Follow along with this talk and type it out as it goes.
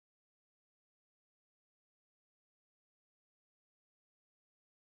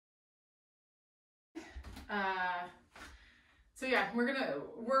So yeah, we're gonna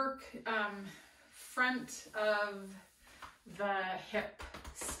work front of the hip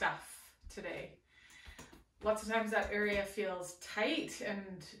stuff today. Lots of times that area feels tight,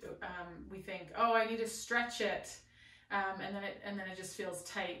 and we think, oh, I need to stretch it, and then it just feels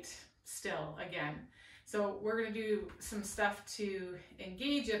tight still again. So we're gonna do some stuff to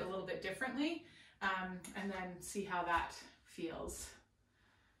engage it a little bit differently, and then see how that feels.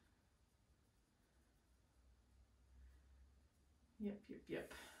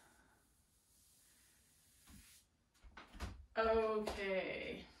 Yep.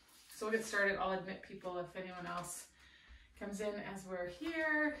 Okay, so we'll get started. I'll admit people if anyone else comes in as we're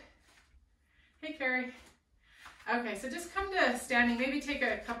here. Hey, Carrie. Okay, so just come to standing, maybe take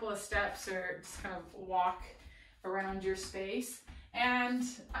a couple of steps or just kind of walk around your space. And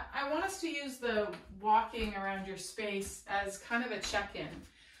I want us to use the walking around your space as kind of a check-in.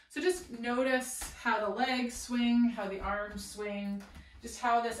 So just notice how the legs swing, how the arms swing, just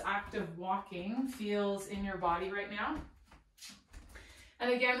how this act of walking feels in your body right now.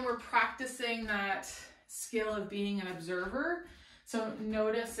 And again, we're practicing that skill of being an observer. So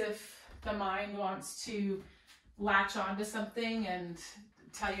notice if the mind wants to latch onto something and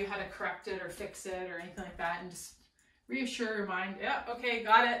tell you how to correct it or fix it or anything like that, and just reassure your mind, yeah, okay,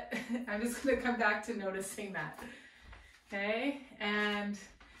 got it. I'm just gonna come back to noticing that. Okay, and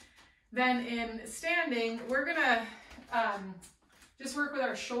then in standing, we're gonna just work with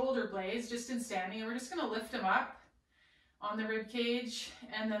our shoulder blades just in standing, and we're just gonna lift them up on the rib cage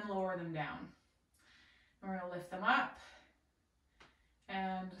and then lower them down. And we're gonna lift them up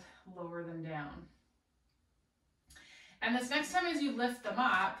and lower them down. And this next time as you lift them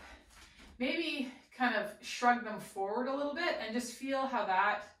up, maybe kind of shrug them forward a little bit and just feel how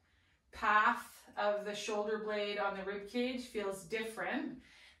that path of the shoulder blade on the rib cage feels different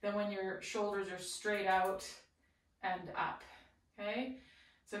than when your shoulders are straight out and up, okay?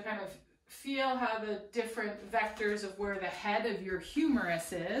 So kind of feel how the different vectors of where the head of your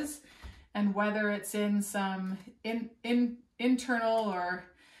humerus is and whether it's in some internal or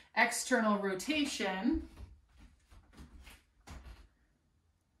external rotation.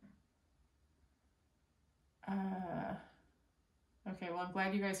 Okay, well, I'm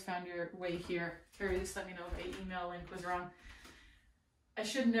glad you guys found your way here. Carrie, just let me know if the email link was wrong. I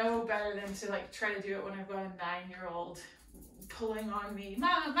should know better than to like try to do it when I've got a 9-year-old pulling on me.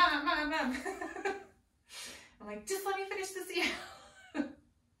 Mom. I'm like, just let me finish this email.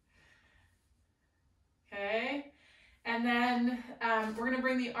 Okay, and then we're gonna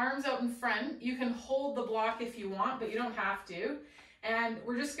bring the arms out in front. You can hold the block if you want, but you don't have to. And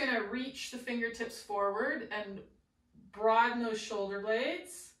we're just gonna reach the fingertips forward and broaden those shoulder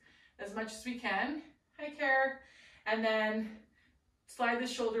blades as much as we can. Hi, Care. And then slide the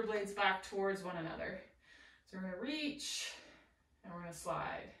shoulder blades back towards one another. So we're gonna reach and we're gonna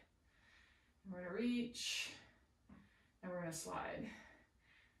slide. And we're gonna reach and we're gonna slide.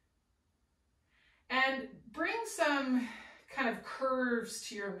 And bring some kind of curves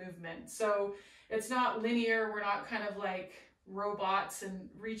to your movement. So it's not linear, we're not kind of like robots and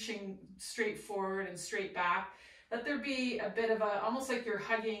reaching straight forward and straight back. Let there be a bit of a, almost like you're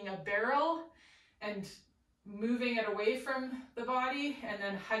hugging a barrel and moving it away from the body and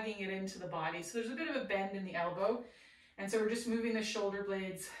then hugging it into the body. So there's a bit of a bend in the elbow. And so we're just moving the shoulder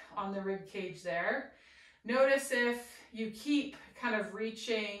blades on the rib cage there. Notice if you keep kind of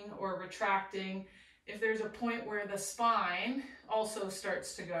reaching or retracting, if there's a point where the spine also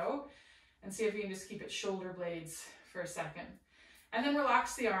starts to go, and see if you can just keep it shoulder blades for a second. And then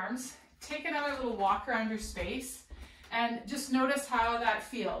relax the arms. Take another little walk around your space and just notice how that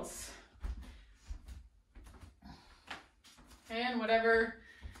feels. And whatever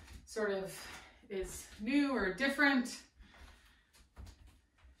sort of is new or different.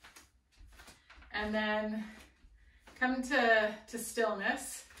 And then come to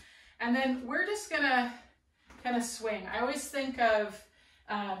stillness. And then we're just gonna kind of swing. I always think of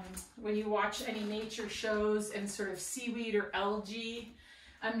when you watch any nature shows and sort of seaweed or algae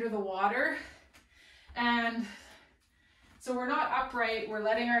under the water. And so we're not upright, we're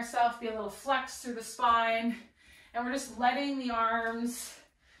letting ourselves be a little flexed through the spine, and we're just letting the arms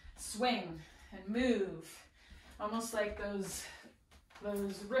swing and move, almost like those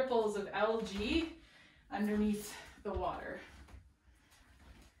ripples of algae underneath the water.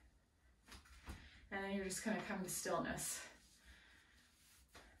 And then you're just gonna come to stillness.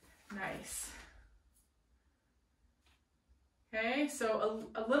 Nice. Okay, so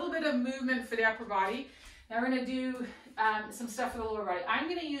a little bit of movement for the upper body. Now we're gonna do some stuff for the lower body. I'm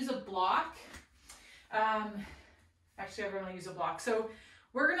gonna use a block. Actually, I'm gonna use a block. So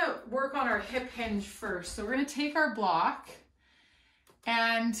we're gonna work on our hip hinge first. So we're gonna take our block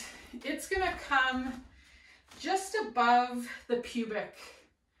and it's gonna come just above the pubic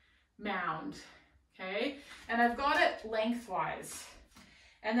mound, okay? And I've got it lengthwise.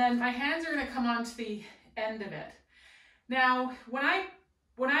 And then my hands are gonna come onto the end of it. Now, when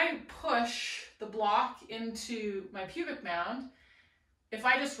I push the block into my pubic mound, if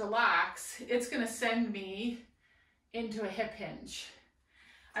I just relax, it's gonna send me into a hip hinge.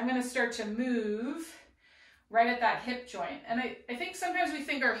 I'm gonna start to move right at that hip joint. And I think sometimes we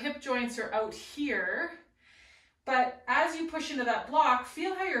think our hip joints are out here, but as you push into that block,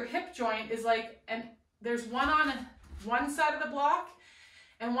 feel how your hip joint is like, and there's one on one side of the block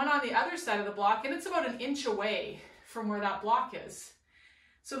and one on the other side of the block, and it's about an inch away from where that block is.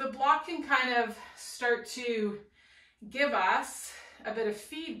 So the block can kind of start to give us a bit of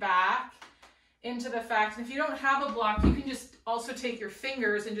feedback into the fact, and if you don't have a block, you can just also take your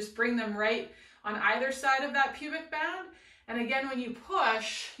fingers and just bring them right on either side of that pubic mound. And again, when you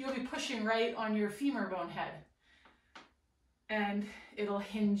push, you'll be pushing right on your femur bone head. And it'll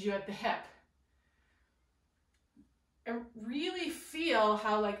hinge you at the hip. And really feel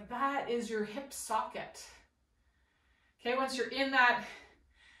how like that is your hip socket. Okay, once you're in that,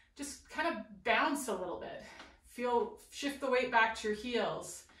 just kind of bounce a little bit. Shift the weight back to your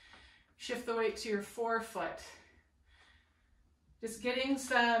heels. Shift the weight to your forefoot. Just getting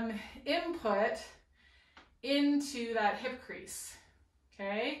some input into that hip crease,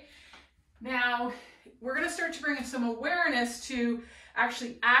 okay? Now, we're gonna start to bring in some awareness to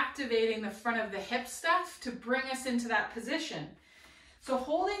actually activating the front of the hip stuff to bring us into that position. So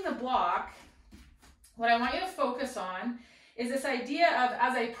holding the block, what I want you to focus on is this idea of,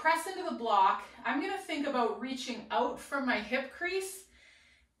 as I press into the block, I'm gonna think about reaching out from my hip crease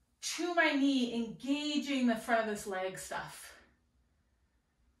to my knee, engaging the front of this leg stuff.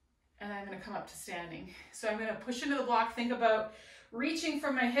 And I'm gonna come up to standing. So I'm gonna push into the block, think about reaching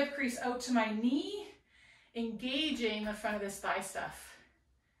from my hip crease out to my knee, engaging the front of this thigh stuff.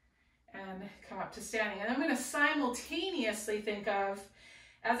 And come up to standing. And I'm gonna simultaneously think of,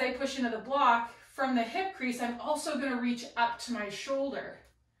 as I push into the block, from the hip crease, I'm also gonna reach up to my shoulder.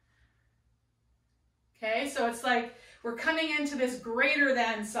 Okay, so it's like we're coming into this greater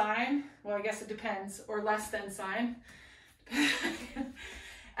than sign. Well, I guess it depends, or less than sign.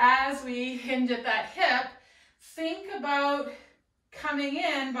 As we hinge at that hip, think about coming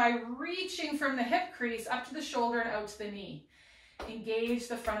in by reaching from the hip crease up to the shoulder and out to the knee. Engage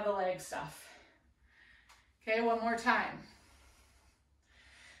the front of the leg stuff. Okay, one more time.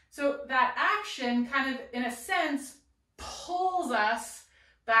 So that action kind of, in a sense, pulls us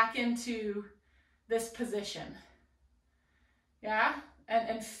back into this position. Yeah,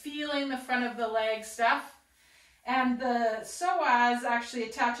 and feeling the front of the leg stuff. And the psoas actually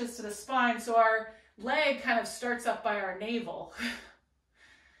attaches to the spine, so our leg kind of starts up by our navel,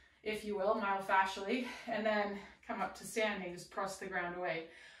 if you will, myofascially, and then come up to standing, just press the ground away.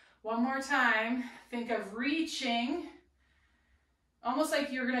 One more time, think of reaching, almost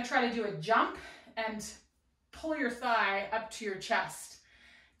like you're gonna try to do a jump and pull your thigh up to your chest,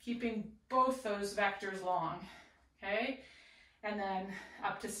 keeping both those vectors long, okay? And then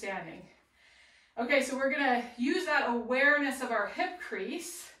up to standing. Okay, so we're gonna use that awareness of our hip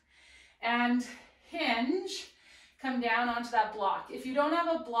crease and hinge, come down onto that block. If you don't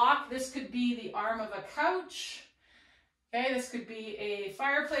have a block, this could be the arm of a couch. Okay, this could be a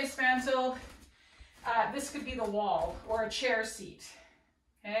fireplace mantle. This could be the wall or a chair seat.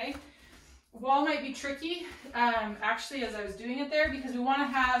 Okay, wall might be tricky, actually, as I was doing it there, because we wanna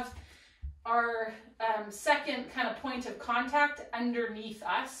have our second kind of point of contact underneath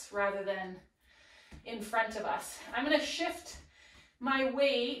us rather than in front of us. I'm going to shift my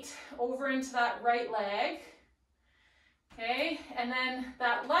weight over into that right leg, okay, and then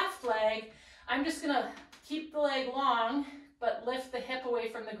that left leg, I'm just going to keep the leg long, but lift the hip away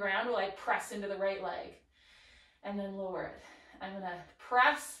from the ground while I press into the right leg, and then lower it. I'm going to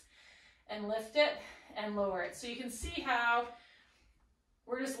press and lift it and lower it. So you can see how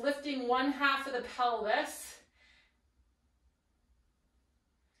we're just lifting one half of the pelvis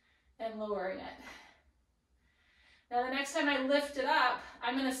and lowering it. Now the next time I lift it up,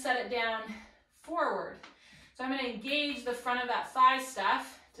 I'm going to set it down forward. So I'm going to engage the front of that thigh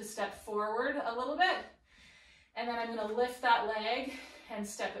stuff to step forward a little bit. And then I'm going to lift that leg and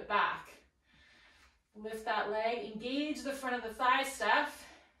step it back. Lift that leg, engage the front of the thigh stuff,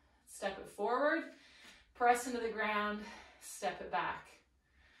 step it forward, press into the ground, step it back.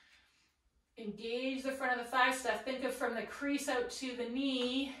 Engage the front of the thigh stuff. Think of from the crease out to the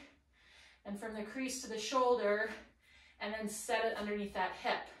knee and from the crease to the shoulder, and then set it underneath that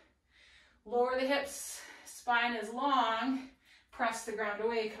hip. Lower the hips, spine is long, press the ground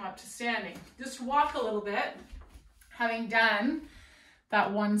away, come up to standing. Just walk a little bit, having done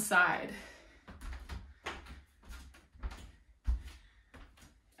that one side.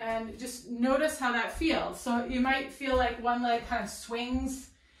 And just notice how that feels. So you might feel like one leg kind of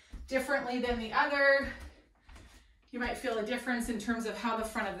swings differently than the other. You might feel a difference in terms of how the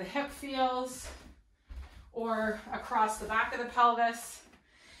front of the hip feels or across the back of the pelvis.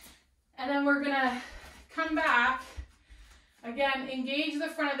 And then we're gonna come back. Again, engage the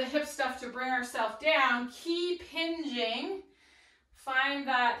front of the hip stuff to bring ourselves down. Keep hinging. Find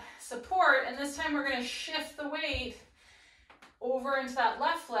that support. And this time we're gonna shift the weight over into that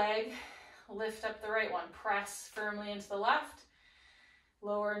left leg. Lift up the right one. Press firmly into the left.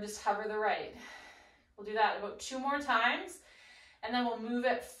 Lower and just hover the right. We'll do that about 2 more times. And then we'll move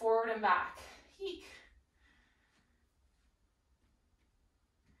it forward and back. Eek.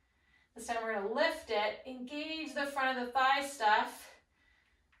 This time we're going to lift it, engage the front of the thigh stuff,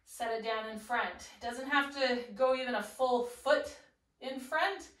 set it down in front. It doesn't have to go even a full foot in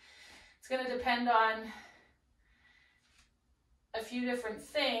front. It's going to depend on a few different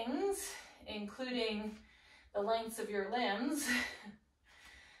things, including the lengths of your limbs,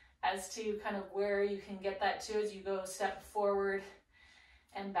 as to kind of where you can get that to as you go step forward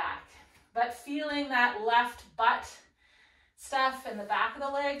and back. But feeling that left butt stuff and the back of the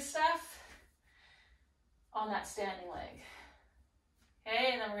leg stuff on that standing leg.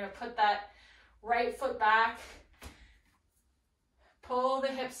 Okay, and then we're going to put that right foot back, pull the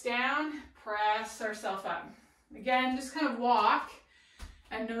hips down, press ourselves up. Again, just kind of walk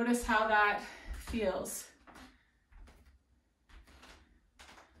and notice how that feels.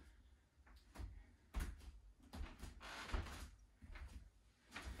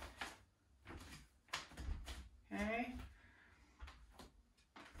 Okay.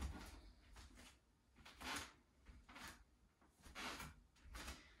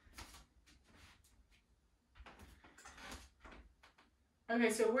 Okay,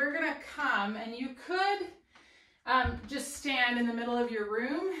 so we're gonna come, and you could just stand in the middle of your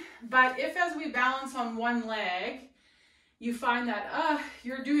room, but if as we balance on one leg, you find that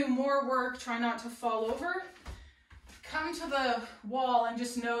you're doing more work, try not to fall over, come to the wall and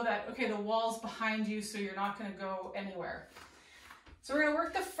just know that, okay, the wall's behind you, so you're not gonna go anywhere. So we're gonna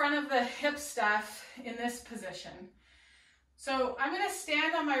work the front of the hip stuff in this position. So I'm gonna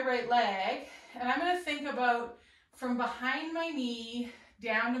stand on my right leg, and I'm gonna think about from behind my knee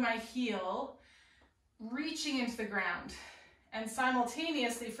down to my heel, reaching into the ground, and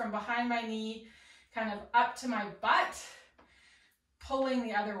simultaneously from behind my knee kind of up to my butt, pulling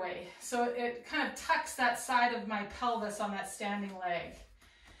the other way. So it kind of tucks that side of my pelvis on that standing leg.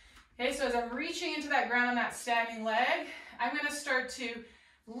 Okay, so as I'm reaching into that ground on that standing leg, I'm going to start to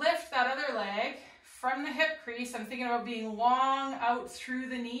lift that other leg from the hip crease. I'm thinking about being long out through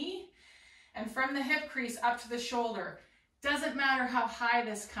the knee, and from the hip crease up to the shoulder. Doesn't matter how high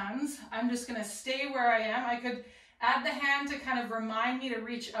this comes. I'm just going to stay where I am. I could add the hand to kind of remind me to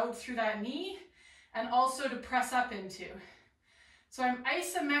reach out through that knee and also to press up into. So I'm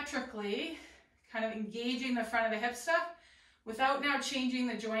isometrically kind of engaging the front of the hip stuff without now changing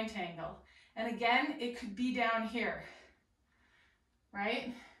the joint angle. And again, it could be down here,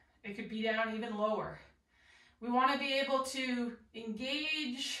 right? It could be down even lower. We want to be able to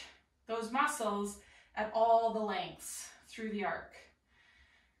engage those muscles at all the lengths through the arc.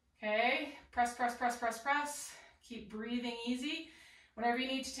 Okay, press, press, press, press, press. Keep breathing easy. Whenever you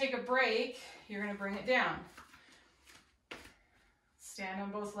need to take a break, you're going to bring it down. Stand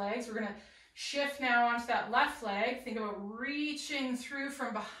on both legs. We're going to shift now onto that left leg. Think about reaching through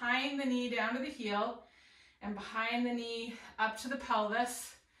from behind the knee down to the heel, and behind the knee up to the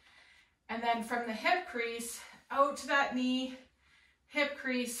pelvis, and then from the hip crease out to that knee, hip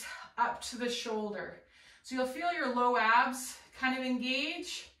crease up to the shoulder. So you'll feel your low abs kind of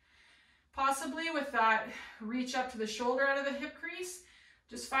engage, possibly with that reach up to the shoulder out of the hip crease.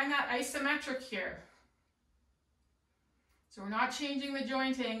 Just find that isometric here. So we're not changing the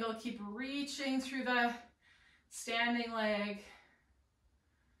joint angle. Keep reaching through the standing leg.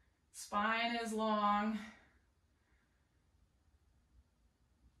 Spine is long.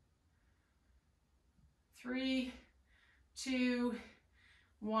 Three, 2,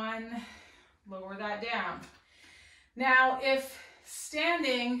 1. Lower that down. Now, if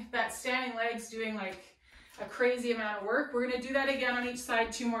that standing leg's doing like a crazy amount of work, we're going to do that again on each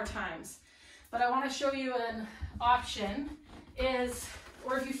side 2 more times. But I want to show you an option is,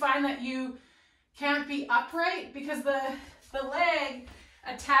 or if you find that you can't be upright because the leg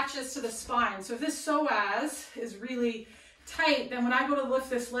attaches to the spine. So if this psoas is really tight, then when I go to lift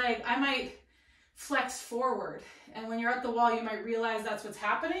this leg, I might flex forward. And when you're at the wall, you might realize that's what's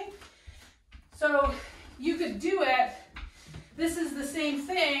happening. So you could do it. This is the same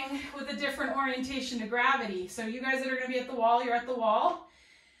thing with a different orientation to gravity. So you guys that are going to be at the wall, you're at the wall.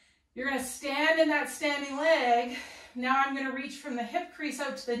 You're going to stand in that standing leg. Now I'm going to reach from the hip crease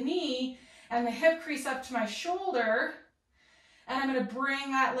out to the knee and the hip crease up to my shoulder. And I'm going to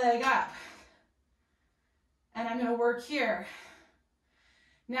bring that leg up. And I'm going to work here.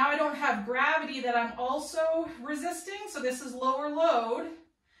 Now I don't have gravity that I'm also resisting, so this is lower load,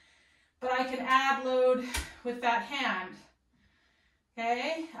 but I can add load with that hand.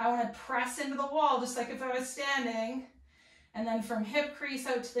 Okay, I want to press into the wall just like if I was standing, and then from hip crease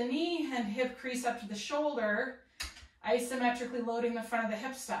out to the knee and hip crease up to the shoulder, isometrically loading the front of the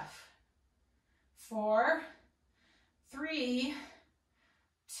hip stuff. 4, 3,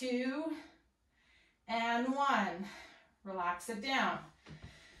 2, and 1. Relax it down.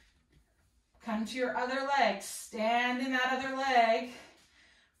 Come to your other leg. Stand in that other leg.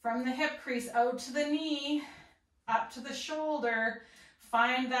 From the hip crease out to the knee, up to the shoulder.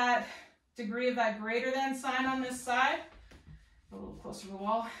 Find that degree of that greater than sign on this side. A little closer to the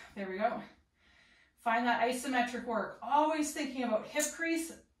wall. There we go. Find that isometric work. Always thinking about hip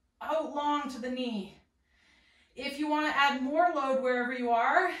crease out long to the knee. If you want to add more load wherever you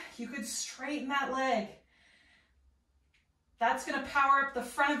are, you could straighten that leg. That's going to power up the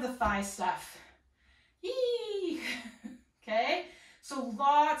front of the thigh stuff. Yee! Okay, so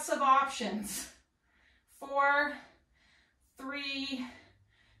lots of options. 4, 3,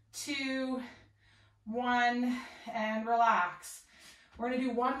 2, 1, and relax. We're going to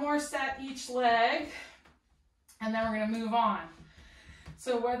do one more set each leg, and then we're going to move on.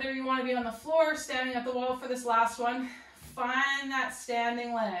 So whether you want to be on the floor, standing at the wall for this last one, find that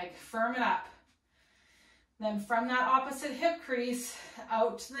standing leg, firm it up. Then from that opposite hip crease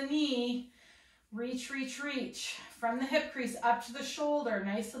out to the knee, reach, reach, reach. From the hip crease up to the shoulder,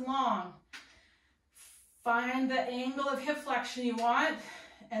 nice and long. Find the angle of hip flexion you want,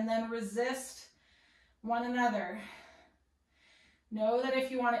 and then resist one another. Know that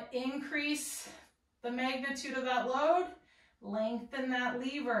if you want to increase the magnitude of that load, lengthen that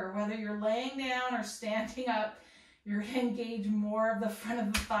lever. Whether you're laying down or standing up, you're going to engage more of the front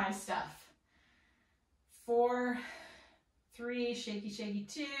of the thigh stuff. 4, 3, shaky, shaky,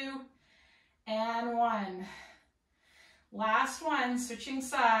 2, and 1. Last one, switching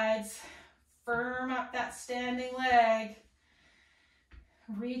sides. Firm up that standing leg.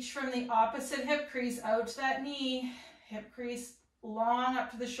 Reach from the opposite hip crease out to that knee. Hip crease long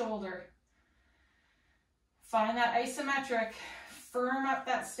up to the shoulder. Find that isometric. Firm up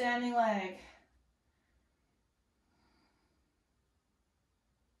that standing leg.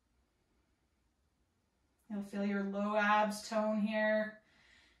 You'll feel your low abs tone here.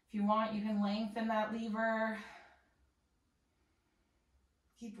 If you want, you can lengthen that lever.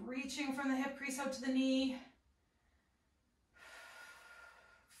 Keep reaching from the hip crease out to the knee.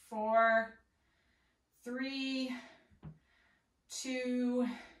 4, 3, 2,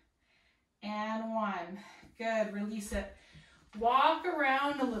 and 1. Good, release it. Walk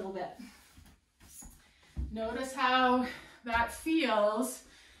around a little bit. Notice how that feels,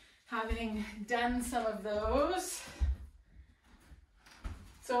 having done some of those.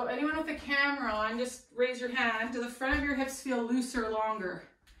 So anyone with the camera on, just raise your hand. Do the front of your hips feel looser or longer?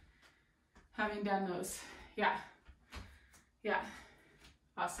 Having done those. Yeah. Yeah.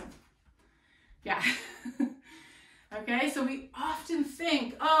 Awesome. Yeah. Okay, so we often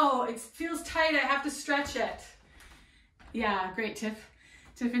think, oh, it feels tight, I have to stretch it. Yeah, great tip,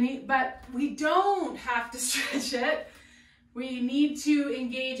 Tiffany. But we don't have to stretch it. We need to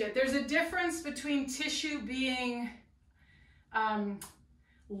engage it. There's a difference between tissue being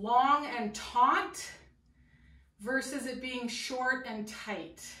long and taut versus it being short and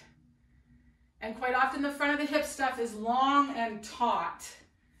tight. And quite often the front of the hip stuff is long and taut.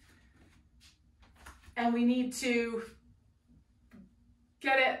 And we need to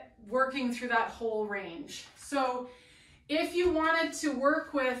get it working through that whole range. So if you wanted to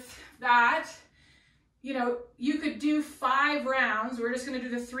work with that, you know, you could do 5 rounds. We're just going to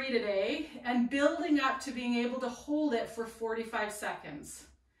do the 3 today, and building up to being able to hold it for 45 seconds.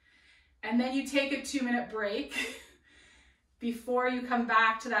 And then you take a 2-minute break before you come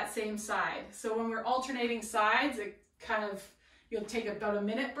back to that same side. So when we're alternating sides, it kind of, you'll take about a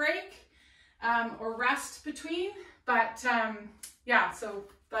minute break or rest between. But yeah, so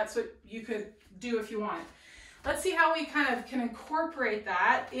that's what you could do if you want. Let's see how we kind of can incorporate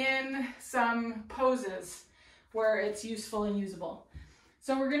that in some poses where it's useful and usable.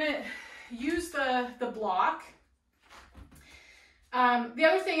 So we're gonna use the block. The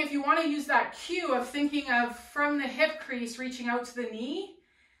other thing, if you want to use that cue of thinking of from the hip crease reaching out to the knee,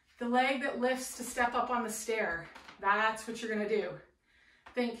 the leg that lifts to step up on the stair, that's what you're going to do.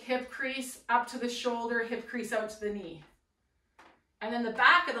 Think hip crease up to the shoulder, hip crease out to the knee. And then the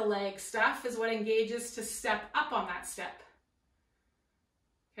back of the leg stuff is what engages to step up on that step.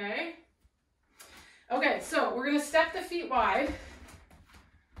 Okay? Okay, so we're going to step the feet wide.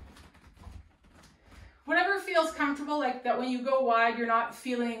 Whatever feels comfortable, like that when you go wide, you're not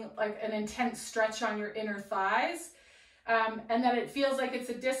feeling like an intense stretch on your inner thighs. And that it feels like it's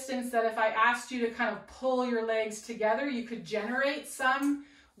a distance that if I asked you to kind of pull your legs together, you could generate some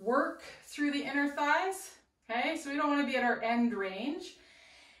work through the inner thighs. Okay, so we don't want to be at our end range.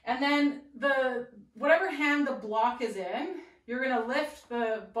 And then whatever hand the block is in, you're going to lift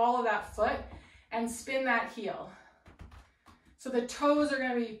the ball of that foot and spin that heel. So the toes are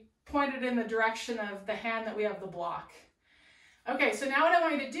going to be pointed in the direction of the hand that we have the block. Okay, so now what I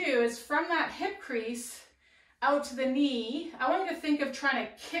want you to do is from that hip crease out to the knee, I want you to think of trying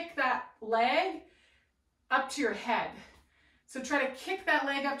to kick that leg up to your head. So try to kick that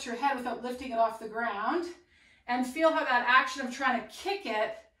leg up to your head without lifting it off the ground, and feel how that action of trying to kick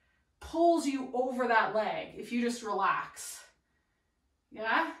it pulls you over that leg if you just relax.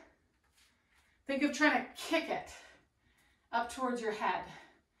 Yeah? Think of trying to kick it up towards your head.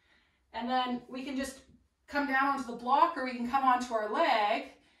 And then we can just come down onto the block, or we can come onto our leg.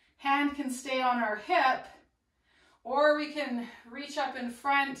 Hand can stay on our hip, or we can reach up in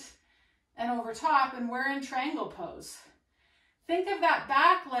front and over top, and we're in triangle pose. Think of that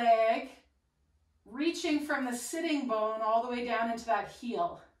back leg reaching from the sitting bone all the way down into that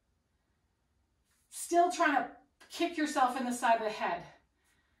heel. Still trying to kick yourself in the side of the head,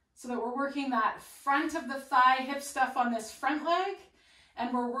 so that we're working that front of the thigh hip stuff on this front leg,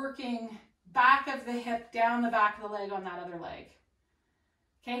 and we're working back of the hip down the back of the leg on that other leg.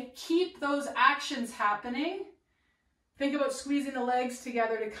 Okay, keep those actions happening. Think about squeezing the legs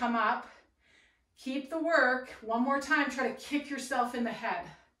together to come up. Keep the work. One more time, try to kick yourself in the head.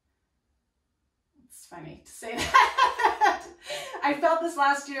 It's funny to say that. I felt this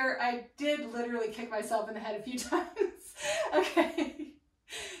last year. I did literally kick myself in the head a few times. Okay.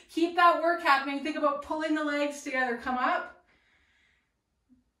 Keep that work happening. Think about pulling the legs together. Come up.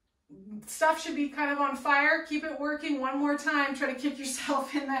 Stuff should be kind of on fire. Keep it working. One more time. Try to kick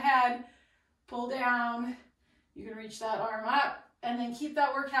yourself in the head. Pull down. You can reach that arm up. And then keep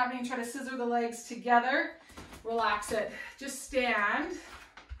that work happening. Try to scissor the legs together. Relax it. Just stand.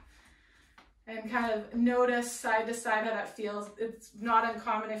 And kind of notice side to side how that feels. It's not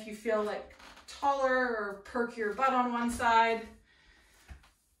uncommon if you feel like taller or perk your butt on one side,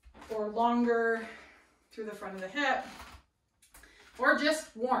 or longer through the front of the hip, or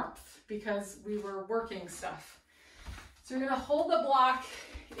just warmth because we were working stuff. So you're going to hold the block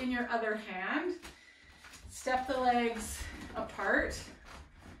in your other hand, step the legs apart,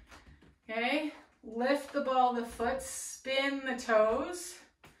 okay, lift the ball of the foot, spin the toes.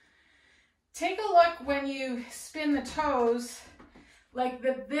 Take a look when you spin the toes, like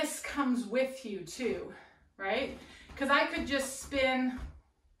that this comes with you too, right? Because I could just spin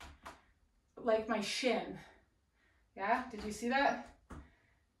like my shin. Yeah, did you see that?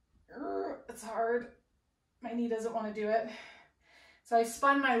 It's hard. My knee doesn't want to do it. So I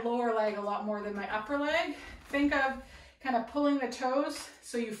spun my lower leg a lot more than my upper leg. Think of kind of pulling the toes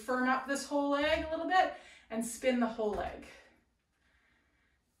so you firm up this whole leg a little bit and spin the whole leg.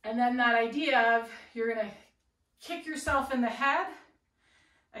 And then that idea of you're going to kick yourself in the head.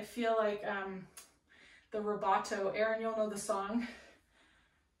 I feel like the Roboto. Aaron, you'll know the song.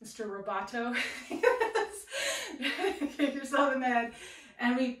 Mr. Roboto. Kick yourself in the head.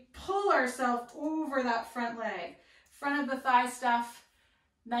 And we pull ourselves over that front leg. Front of the thigh stuff,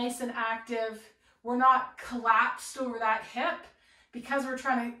 nice and active. We're not collapsed over that hip. Because we're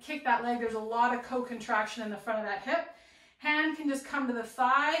trying to kick that leg, there's a lot of co-contraction in the front of that hip. Hand can just come to the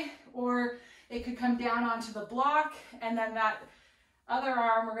thigh, or it could come down onto the block, and then that other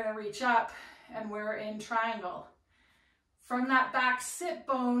arm we're going to reach up and we're in triangle. From that back sit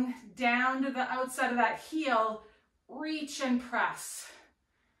bone down to the outside of that heel, reach and press.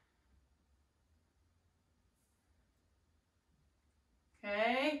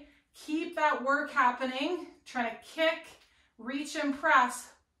 Okay, keep that work happening. Try to kick, reach and press,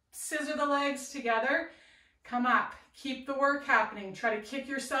 scissor the legs together, come up. Keep the work happening. Try to kick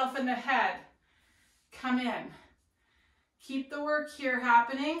yourself in the head. Come in. Keep the work here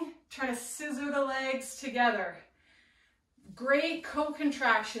happening. Try to scissor the legs together. Great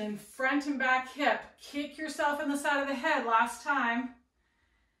co-contraction in front and back hip. Kick yourself in the side of the head. Last time.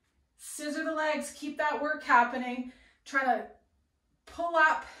 legs, keep that work happening. Try to pull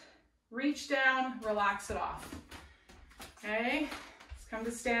up, reach down, relax it off. Okay, let's come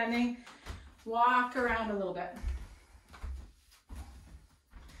to standing. Walk around a little bit.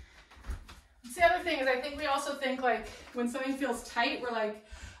 That's the other thing is I think we also think like when something feels tight, we're like,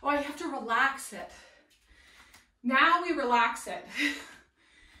 oh, I have to relax it. Now we relax it.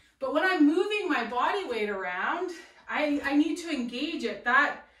 But when I'm moving my body weight around, I need to engage it.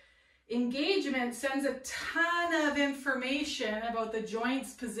 That engagement sends a ton of information about the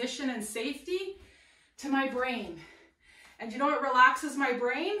joint's position and safety to my brain. And you know what relaxes my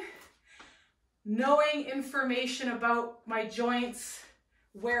brain? Knowing information about my joints'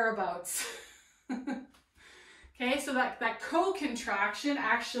 whereabouts. Okay, so that co-contraction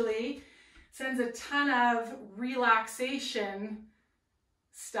actually sends a ton of relaxation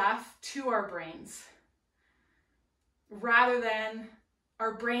stuff to our brains, rather than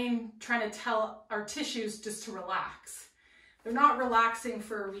our brain trying to tell our tissues just to relax. They're not relaxing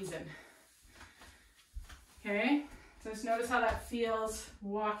for a reason. Okay, so just notice how that feels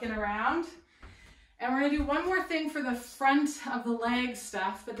walking around. And we're gonna do one more thing for the front of the leg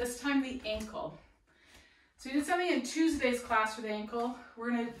stuff, but this time the ankle. So we did something in Tuesday's class for the ankle. We're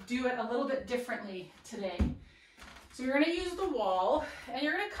gonna do it a little bit differently today. So you're gonna use the wall and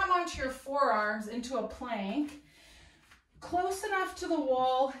you're gonna come onto your forearms into a plank, close enough to the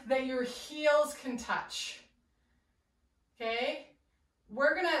wall that your heels can touch. Okay?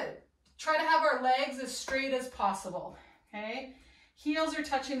 We're gonna try to have our legs as straight as possible. Okay? Heels are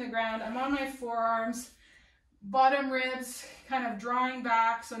touching the ground. I'm on my forearms, bottom ribs kind of drawing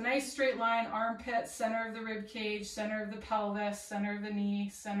back. So nice straight line, armpit, center of the rib cage, center of the pelvis, center of the knee,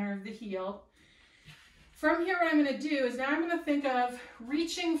 center of the heel. From here, what I'm going to do is now I'm going to think of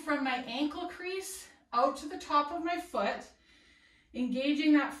reaching from my ankle crease out to the top of my foot,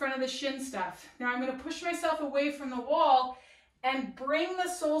 engaging that front of the shin stuff. Now I'm going to push myself away from the wall and bring the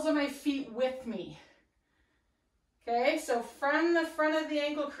soles of my feet with me. Okay, so from the front of the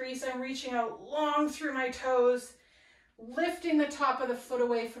ankle crease, I'm reaching out long through my toes, lifting the top of the foot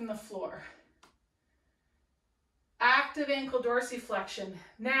away from the floor. Active ankle dorsiflexion.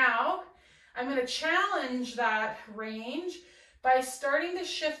 Now, I'm going to challenge that range by starting to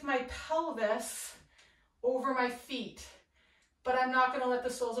shift my pelvis over my feet, but I'm not going to let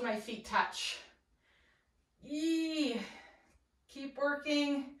the soles of my feet touch. Keep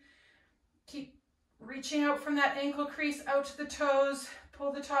working. Keep reaching out from that ankle crease out to the toes.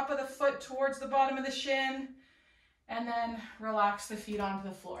 Pull the top of the foot towards the bottom of the shin, and then relax the feet onto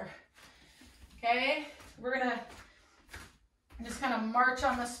the floor. Okay, we're going to just kind of march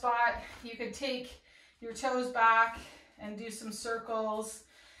on the spot. You could take your toes back and do some circles,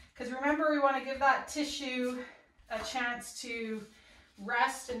 because remember, we want to give that tissue a chance to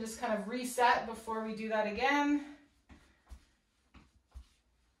rest and just kind of reset before we do that again.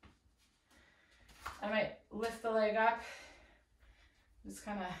 I might lift the leg up, just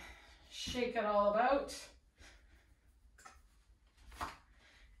kind of shake it all about.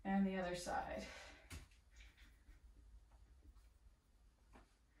 And the other side.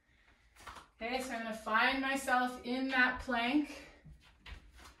 Okay, so I'm going to find myself in that plank.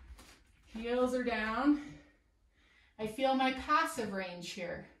 Heels are down. I feel my passive range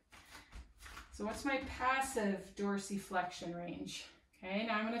here. So what's my passive dorsiflexion range? Okay,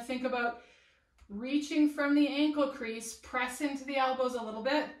 now I'm going to think about reaching from the ankle crease, press into the elbows a little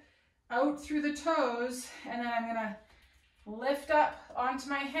bit, out through the toes, and then I'm going to lift up onto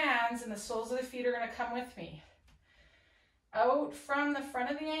my hands, and the soles of the feet are going to come with me. Out from the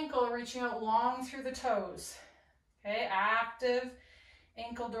front of the ankle, reaching out long through the toes. Okay, active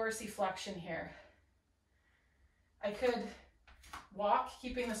ankle dorsiflexion here. I could walk,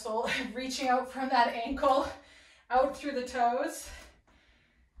 keeping the sole, reaching out from that ankle, out through the toes.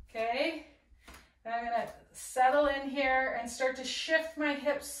 Okay, then I'm going to settle in here and start to shift my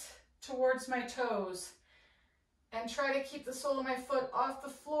hips towards my toes and try to keep the sole of my foot off the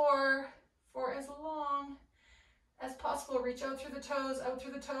floor for as long as possible. Reach out through the toes, out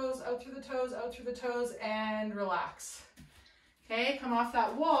through the toes, out through the toes, out through the toes, and relax. Okay, come off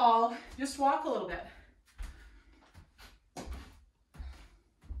that wall, just walk a little bit.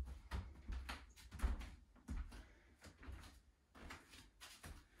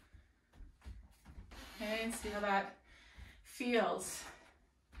 Okay, and see how that feels.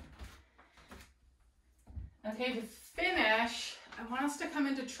 Okay, to finish, I want us to come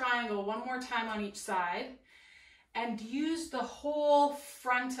into triangle one more time on each side and use the whole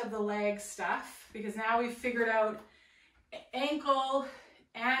front of the leg stuff, because now we've figured out ankle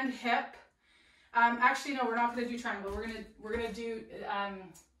and hip. Actually, no, we're not going to do triangle. We're gonna do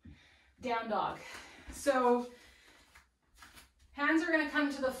down dog. So hands are gonna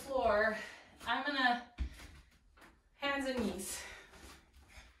come to the floor. I'm gonna, hands and knees.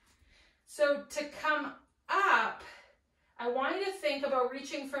 So to come up, I want you to think about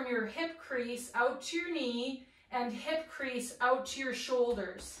reaching from your hip crease out to your knee and hip crease out to your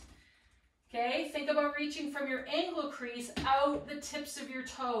shoulders. Okay, think about reaching from your ankle crease out the tips of your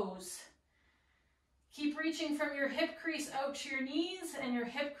toes. Keep reaching from your hip crease out to your knees and your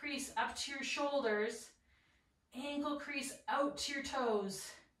hip crease up to your shoulders. Ankle crease out to your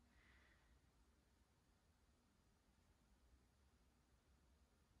toes.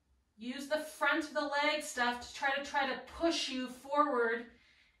 Use the front of the leg stuff to try to push you forward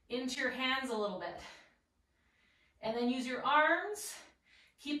into your hands a little bit. And then use your arms.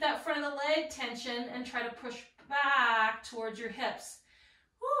 Keep that front of the leg tension and try to push back towards your hips.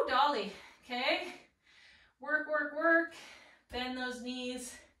 Woo, dolly, okay? Work, work, work. Bend those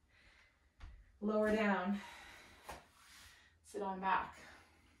knees. Lower down. Sit on back.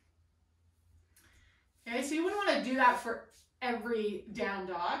 Okay, so you wouldn't want to do that for every down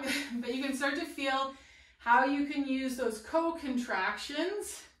dog, but you can start to feel how you can use those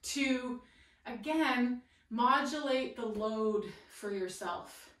co-contractions to, again, modulate the load for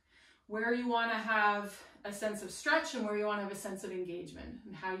yourself, where you want to have a sense of stretch and where you want to have a sense of engagement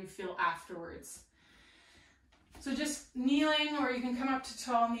and how you feel afterwards. So just kneeling, or you can come up to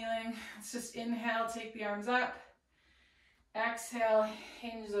tall kneeling. Let's just inhale, take the arms up. Exhale,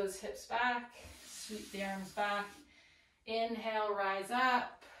 hinge those hips back, sweep the arms back. Inhale, rise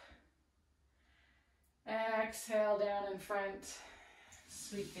up. Exhale, down in front.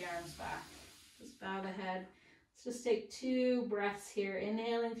 Sweep the arms back. Just bow the head. Let's just take 2 breaths here.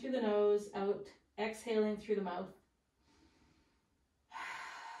 Inhaling through the nose, out. Exhaling through the mouth.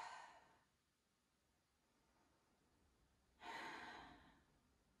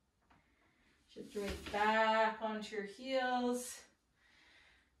 Shift your weight back onto your heels.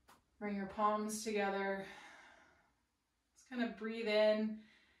 Bring your palms together. Just kind of breathe in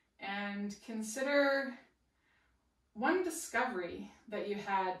and consider one discovery that you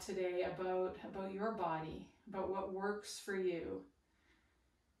had today about your body, about what works for you,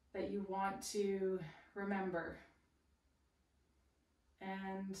 that you want to remember.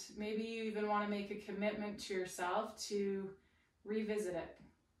 And maybe you even want to make a commitment to yourself to revisit it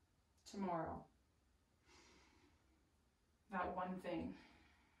tomorrow. That one thing.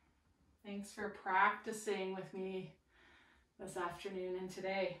 Thanks for practicing with me this afternoon and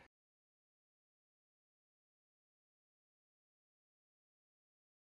today.